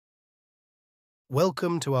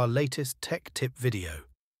Welcome to our latest tech tip video.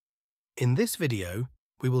 In this video,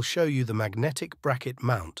 we will show you the magnetic bracket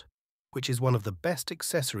mount, which is one of the best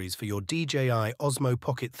accessories for your DJI OSMO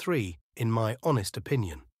Pocket 3, in my honest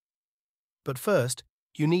opinion. But first,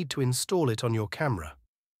 you need to install it on your camera.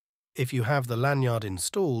 If you have the lanyard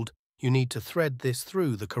installed, you need to thread this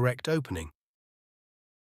through the correct opening.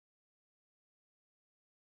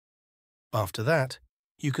 After that,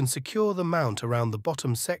 you can secure the mount around the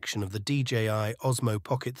bottom section of the DJI OSMO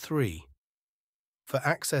Pocket 3. For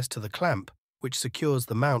access to the clamp, which secures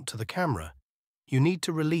the mount to the camera, you need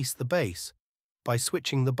to release the base by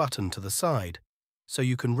switching the button to the side, so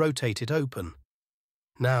you can rotate it open.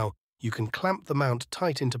 Now, you can clamp the mount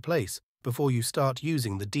tight into place before you start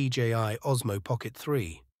using the DJI OSMO Pocket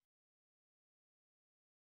 3.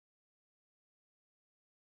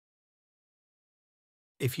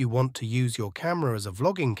 If you want to use your camera as a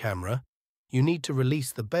vlogging camera, you need to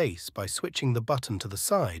release the base by switching the button to the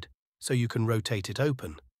side so you can rotate it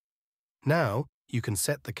open. Now, you can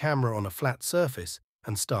set the camera on a flat surface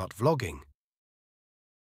and start vlogging.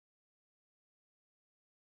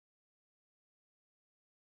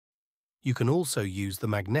 You can also use the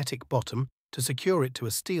magnetic bottom to secure it to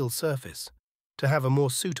a steel surface. To have a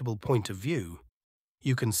more suitable point of view,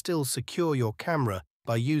 you can still secure your camera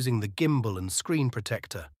by using the gimbal and screen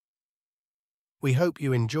protector. We hope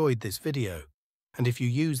you enjoyed this video, and if you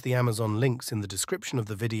use the Amazon links in the description of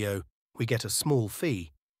the video, we get a small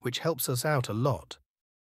fee, which helps us out a lot.